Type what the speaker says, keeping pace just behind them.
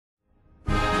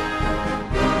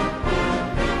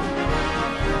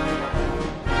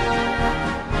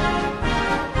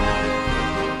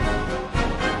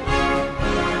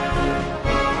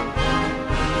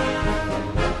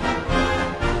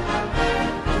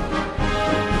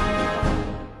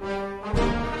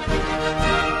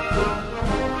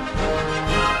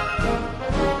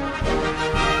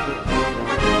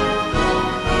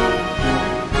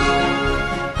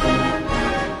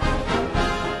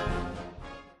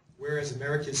whereas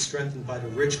America is strengthened by the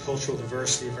rich cultural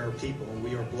diversity of our people, and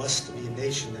we are blessed to be a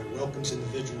nation that welcomes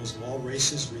individuals of all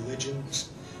races, religions,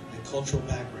 and cultural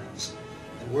backgrounds.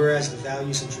 And whereas the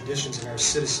values and traditions of our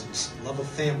citizens, love of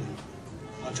family,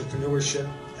 entrepreneurship,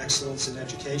 excellence in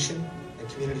education, and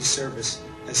community service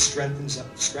has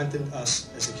strengthened us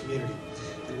as a community.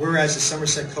 And whereas the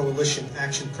Somerset Coalition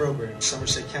Action Program,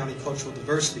 Somerset County Cultural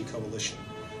Diversity Coalition,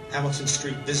 Hamilton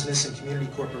Street Business and Community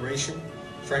Corporation,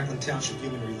 Franklin Township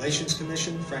Human Relations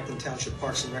Commission, Franklin Township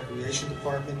Parks and Recreation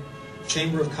Department,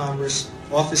 Chamber of Commerce,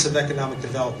 Office of Economic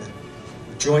Development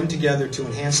joined together to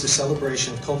enhance the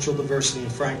celebration of cultural diversity in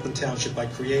Franklin Township by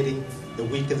creating the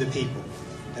Week of the People.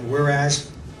 And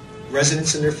whereas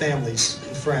residents and their families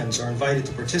and friends are invited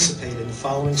to participate in the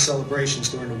following celebrations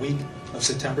during the week of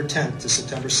September 10th to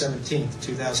September 17th,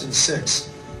 2006,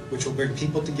 which will bring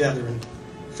people together in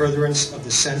furtherance of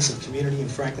the sense of community in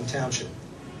Franklin Township.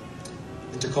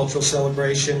 Intercultural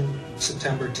celebration,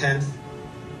 September 10th,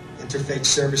 Interfaith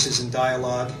Services and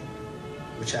Dialogue,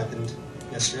 which happened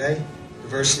yesterday,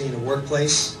 Diversity in the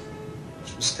Workplace,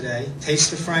 which was today,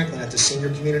 Taste of Franklin at the Senior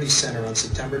Community Center on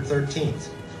September 13th.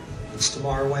 It's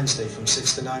tomorrow, Wednesday, from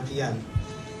 6 to 9 p.m.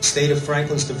 State of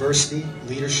Franklin's Diversity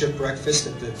Leadership Breakfast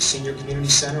at the Senior Community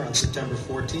Center on September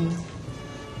 14th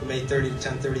from 8:30 to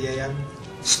 10:30 a.m.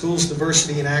 Schools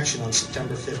Diversity in Action on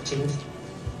September 15th.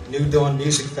 New Dawn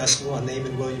Music Festival on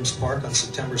Naaman Williams Park on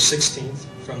September 16th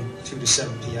from 2 to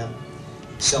 7 p.m.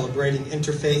 Celebrating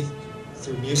Interfaith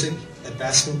through Music at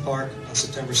Baskin Park on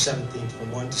September 17th from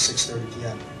 1 to 6:30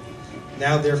 p.m.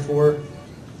 Now, therefore,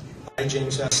 I,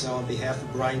 James Vasno, on behalf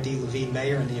of Brian D. Levine,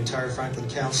 Mayor, and the entire Franklin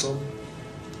Council,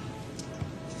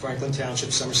 Franklin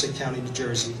Township, Somerset County, New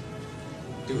Jersey,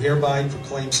 do hereby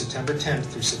proclaim September 10th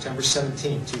through September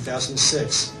 17th,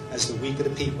 2006, as the Week of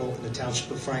the People in the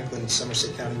Township of Franklin,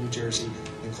 Somerset County, New Jersey,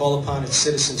 and call upon its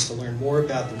citizens to learn more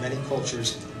about the many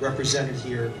cultures represented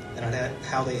here and on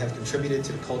how they have contributed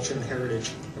to the culture and heritage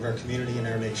of our community and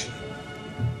our nation.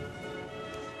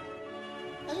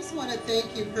 I just want to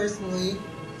thank you personally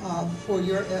for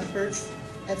your efforts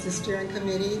as the steering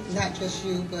committee, not just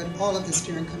you, but all of the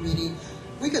steering committee.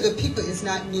 Week of the People is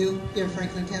not new here in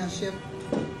Franklin Township.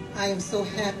 I am so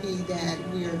happy that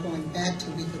we are going back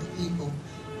to Week of the People.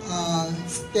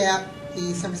 STAP,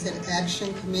 the Somerset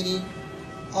Action Committee,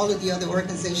 all of the other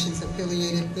organizations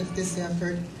affiliated with this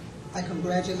effort, I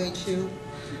congratulate you.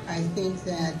 I think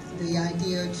that the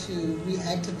idea to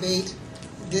reactivate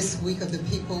this Week of the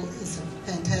People is a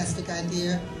fantastic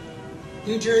idea.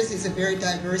 New Jersey is a very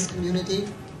diverse community,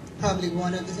 probably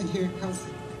one of, and here comes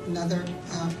another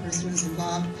person who's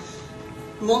involved,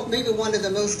 maybe one of the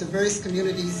most diverse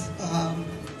communities,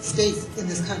 states in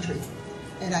this country.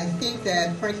 And I think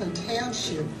that Franklin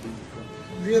Township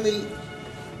really,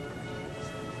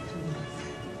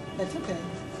 that's okay,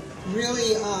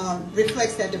 really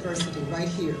reflects that diversity right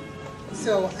here.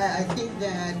 So I think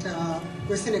that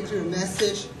we're sending a clear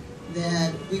message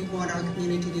that we want our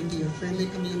community to be a friendly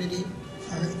community,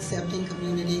 our accepting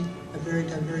community, a very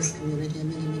diverse community in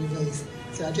many, many ways.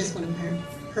 So I just want to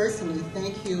personally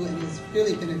thank you, and it's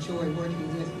really been a joy working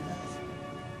with you guys.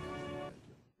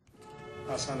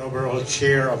 As an overall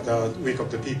chair of the Week of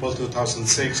the People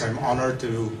 2006, I'm honored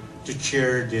to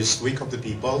chair this Week of the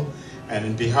People. And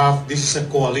in behalf, this is a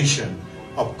coalition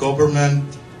of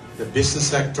government, the business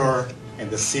sector, and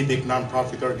the civic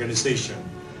nonprofit organization.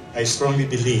 I strongly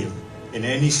believe in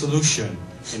any solution,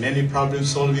 in any problem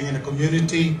solving in a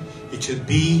community, it should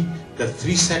be the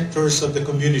three sectors of the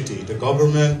community, the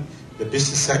government, the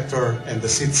business sector, and the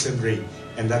citizenry.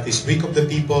 And that is Week of the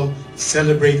People,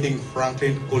 celebrating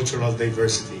Franklin cultural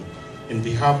diversity. In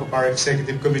behalf of our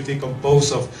executive committee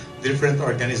composed of different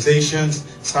organizations,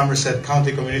 Somerset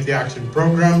County Community Action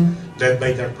Program, led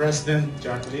by their president,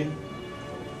 Jacqueline.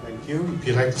 Thank you. If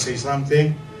you'd like to say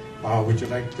something, would you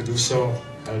like to do so?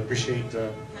 I appreciate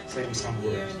saying some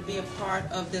words. Here and be a part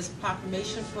of this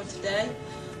proclamation for today.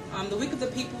 The Week of the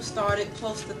People started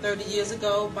close to 30 years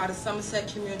ago by the Somerset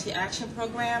Community Action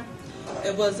Program.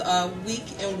 It was a week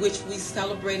in which we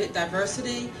celebrated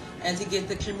diversity and to get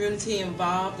the community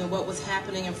involved in what was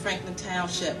happening in Franklin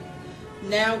Township.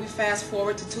 Now we fast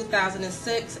forward to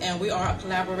 2006, and we are a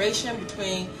collaboration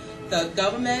between the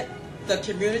government, the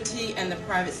community, and the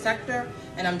private sector.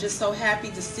 And I'm just so happy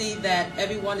to see that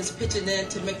everyone is pitching in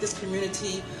to make this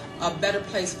community a better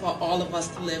place for all of us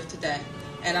to live today.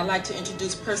 And I'd like to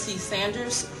introduce Percy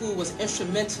Sanders, who was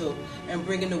instrumental in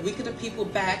bringing the Week of the People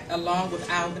back along with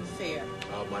Alvin Fair.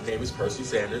 My name is Percy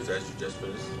Sanders, as you just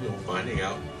finished finding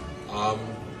out.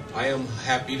 I am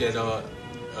happy that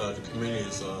the community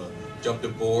has jumped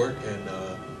aboard and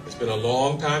It's been a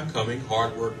long time coming,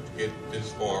 hard work to get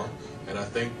this far, and I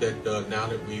think that now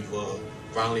that we've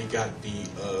finally got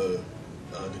the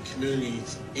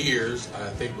community's ears, I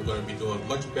think we're going to be doing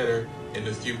much better in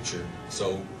the future.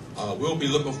 So we'll be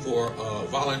looking for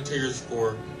volunteers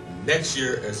for next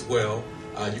year as well.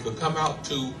 You can come out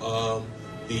to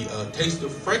the Taste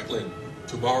of Franklin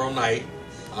tomorrow night,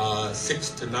 6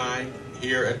 to 9,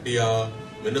 here at the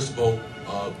Municipal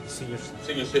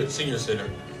Senior Center.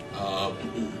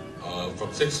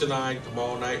 From 6 to 9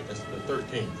 tomorrow night, that's the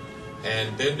 13th.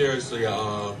 And then there's the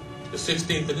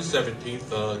 16th and the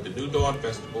 17th, the New Dawn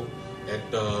Festival at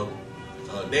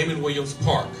Naaman Williams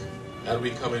Park. That'll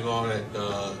be coming on at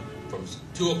from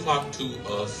 2 o'clock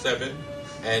to 7.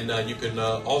 And you can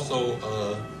also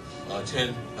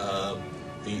attend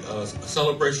the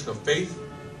Celebration of Faith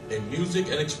in Music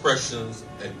and Expressions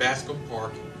at Bascom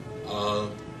Park,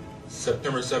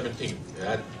 September 17th.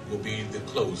 That will be the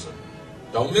closer.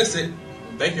 Don't miss it.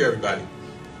 Thank you, everybody.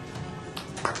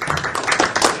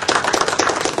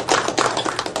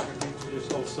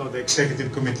 Also, the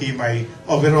executive committee, my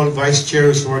overall vice chair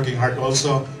is working hard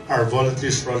also. Our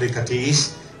volunteers, Rolly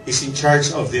Catis, is in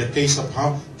charge of the Taste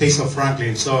of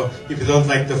Franklin. So if you don't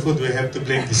like the food, we have to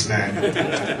blame this man.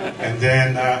 And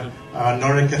then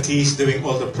Nora Catis doing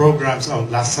all the programs on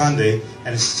last Sunday,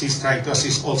 and she's trying to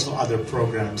assist also other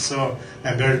programs. So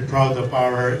I'm very proud of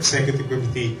our executive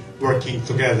committee working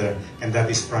together, and that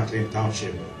is Franklin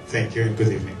Township. Thank you and good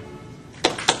evening.